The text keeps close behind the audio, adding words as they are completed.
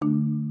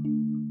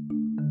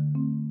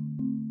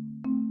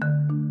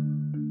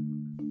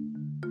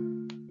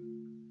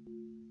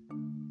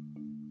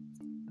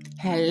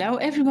Hello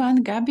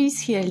everyone, Gabi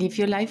is here. Live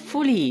your life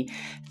fully.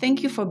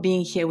 Thank you for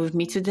being here with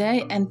me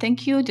today, and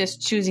thank you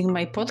just choosing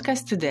my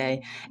podcast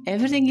today.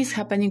 Everything is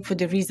happening for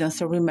the reason,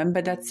 so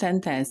remember that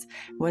sentence.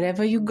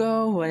 Wherever you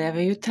go,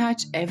 wherever you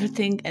touch,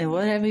 everything and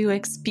whatever you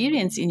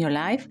experience in your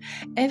life,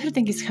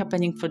 everything is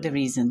happening for the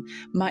reason.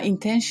 My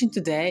intention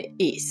today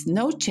is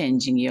no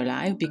changing your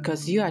life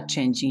because you are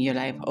changing your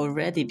life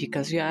already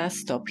because you are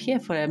stop here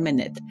for a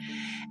minute.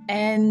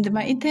 And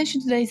my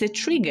intention today is a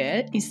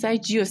trigger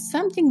inside you,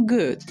 something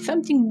good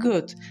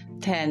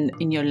turn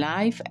in your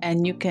life,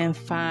 and you can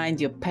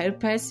find your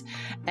purpose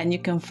and you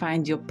can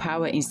find your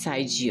power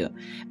inside you.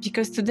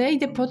 Because today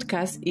the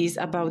podcast is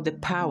about the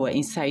power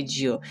inside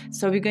you.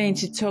 So we're going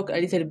to talk a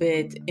little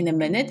bit in a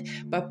minute,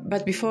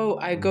 but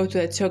before I go to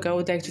the talk, I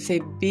would like to say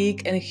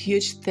big and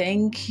huge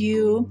thank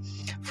you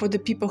for the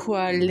people who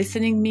are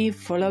listening me,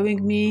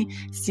 following me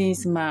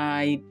since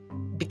my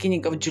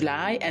beginning of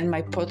July and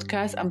my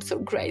podcast. I'm so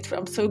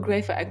grateful.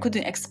 I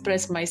couldn't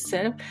express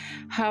myself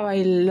how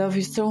I love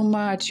you so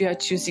much. You are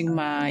choosing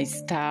my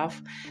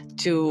stuff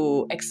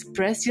to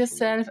express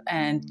yourself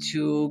and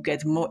to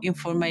get more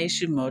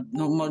information,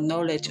 more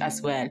knowledge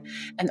as well.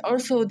 And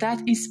also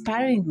that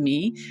inspiring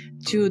me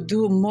to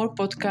do more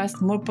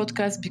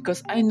podcasts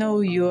because I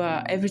know you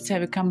are, every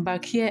time you come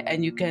back here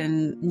and you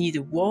can need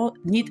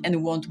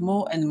and want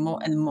more and more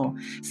and more.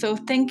 So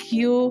thank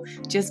you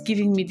just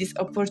giving me this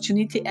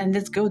opportunity, and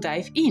let's go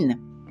dive in.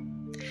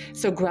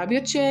 So grab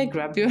your chair,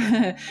 grab your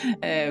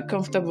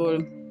comfortable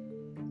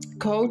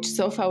couch,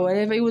 sofa,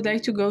 wherever you would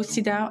like to go,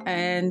 sit down,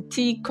 and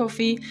tea,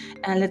 coffee,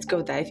 and let's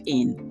go dive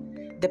in.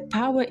 The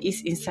power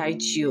is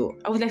inside you.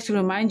 I would like to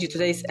remind you,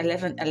 today is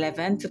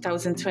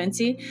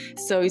 11/11/2020,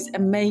 so it's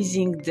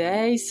amazing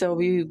day. So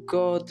we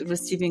got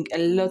receiving a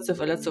lots of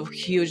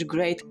huge,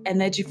 great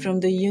energy from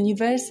the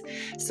universe.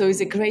 So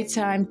it's a great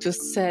time to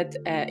set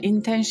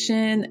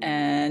intention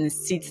and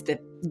set the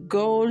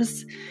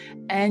goals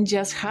and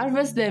just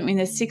harvest them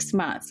in 6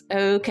 months.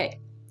 Okay.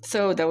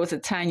 So that was a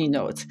tiny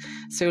note.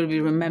 So you'll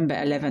be remember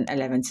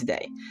 11/11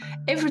 today.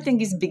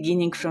 Everything is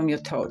beginning from your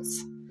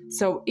thoughts.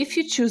 So if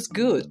you choose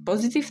good,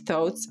 positive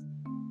thoughts,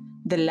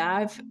 the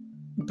life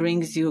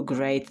brings you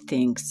great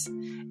things.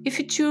 If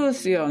you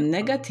choose your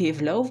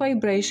negative, low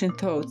vibration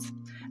thoughts,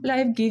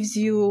 life gives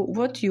you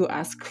what you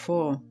ask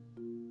for.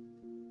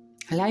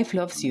 Life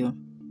loves you.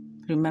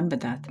 Remember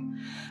that.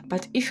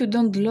 But if you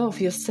don't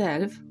love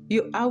yourself,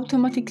 you're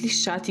automatically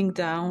shutting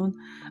down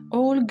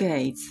all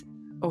gates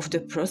of the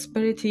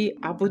prosperity,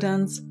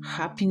 abundance,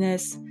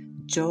 happiness,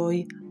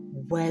 joy,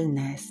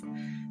 wellness.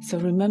 So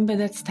remember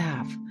that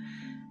stuff.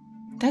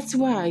 That's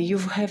why you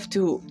have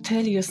to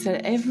tell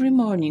yourself every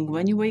morning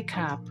when you wake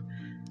up,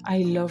 I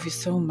love you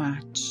so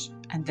much.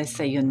 And then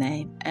say your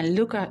name and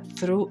look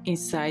through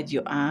inside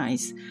your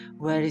eyes.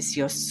 Where is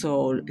your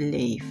soul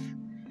live?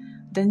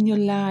 Then your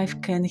life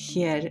can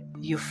hear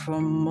you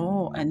from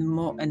more and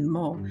more and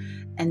more.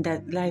 And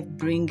that life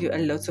bring you a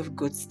lot of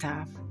good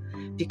stuff.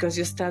 Because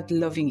you start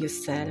loving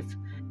yourself,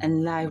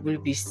 and life will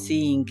be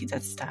seeing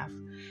that stuff.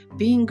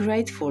 Being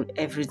grateful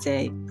every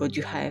day what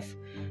you have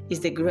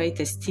is the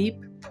greatest tip,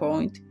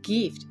 point,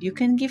 gift you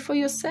can give for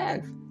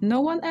yourself.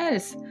 No one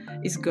else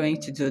is going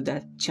to do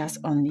that, just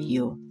only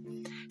you.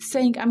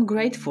 Saying I'm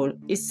grateful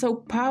is so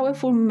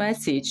powerful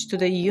message to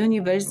the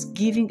universe,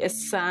 giving a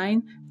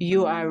sign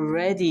you are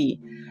ready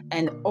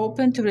and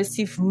open to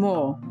receive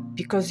more,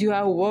 because you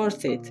are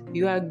worth it.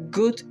 You are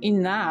good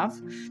enough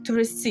to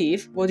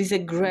receive what is a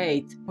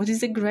great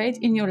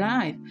in your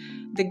life.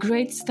 The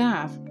great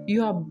stuff.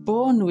 You are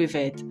born with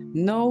it.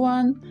 No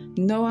one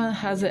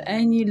has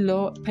any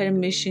law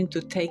permission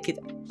to take it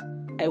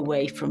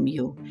away from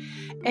you.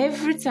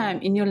 Every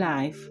time in your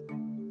life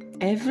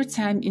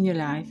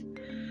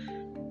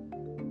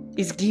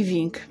is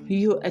giving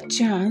you a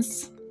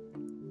chance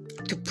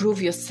to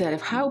prove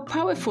yourself how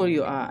powerful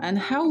you are and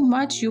how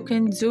much you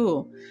can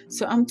do.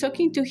 So I'm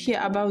talking to here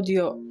about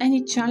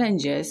any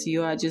challenges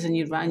you are just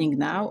running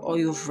now or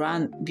you've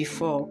run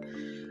before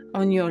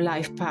on your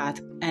life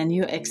path and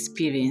your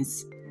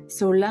experience.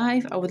 So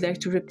life, I would like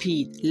to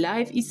repeat,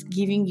 life is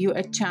giving you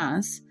a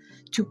chance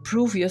to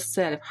prove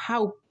yourself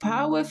how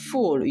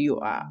powerful you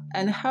are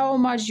and how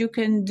much you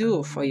can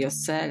do for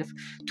yourself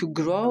to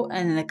grow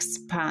and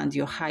expand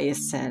your higher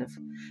self.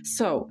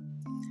 So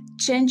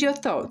change your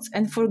thoughts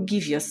and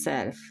forgive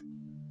yourself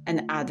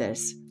and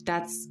others.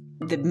 That's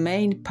the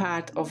main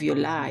part of your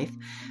life,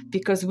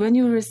 because when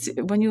you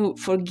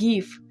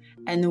forgive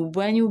and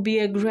when you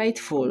be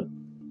grateful,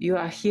 you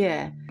are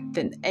here,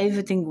 then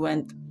everything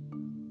went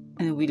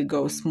and will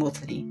go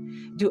smoothly.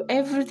 Do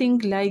everything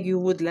like you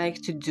would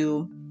like to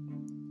do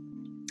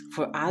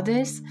for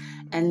others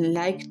and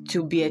like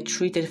to be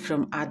treated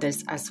from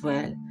others as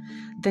well.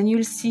 Then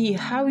you'll see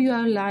how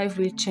your life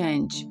will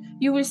change.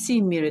 You will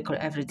see miracle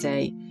every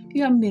day.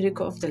 You are a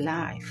miracle of the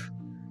life.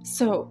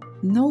 So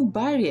no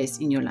barriers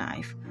in your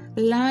life.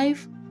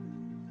 Life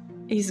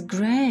is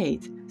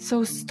great.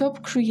 So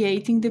stop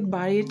creating the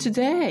barrier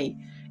today.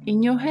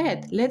 In your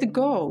head, let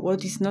go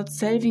what is not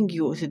serving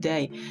you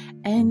today,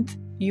 and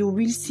you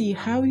will see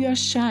how you are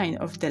shine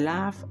of the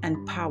love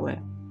and power.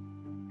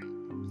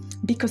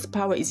 because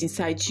power is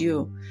inside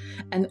you.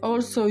 And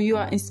also you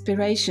are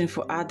inspiration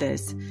for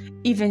others,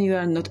 even you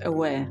are not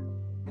aware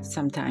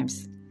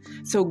sometimes.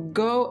 So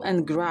go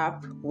and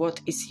grab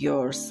what is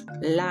yours.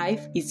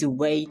 Life is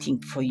waiting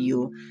for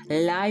you.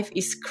 Life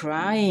is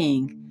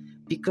crying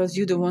because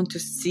you don't want to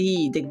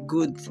see the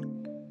good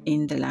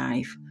in the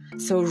life.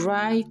 So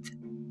write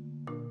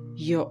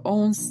your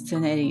own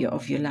scenario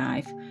of your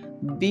life.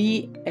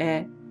 Be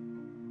a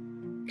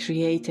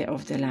creator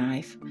of the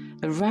life.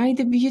 Write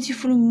a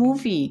beautiful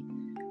movie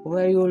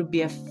where you will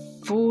be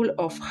full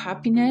of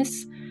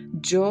happiness,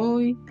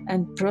 joy,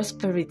 and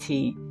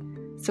prosperity.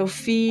 So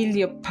fill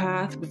your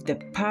path with the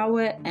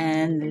power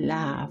and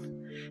love.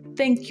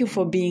 Thank you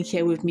for being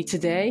here with me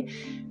today.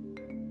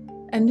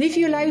 And live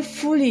your life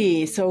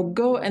fully. So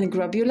go and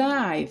grab your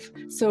life.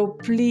 So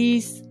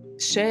please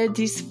share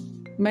this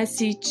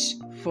message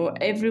for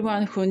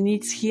everyone who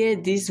needs to hear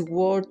this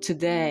word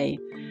today.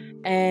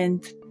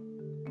 And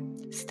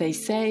stay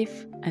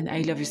safe. And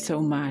I love you so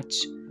much.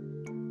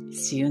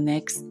 See you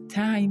next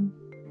time.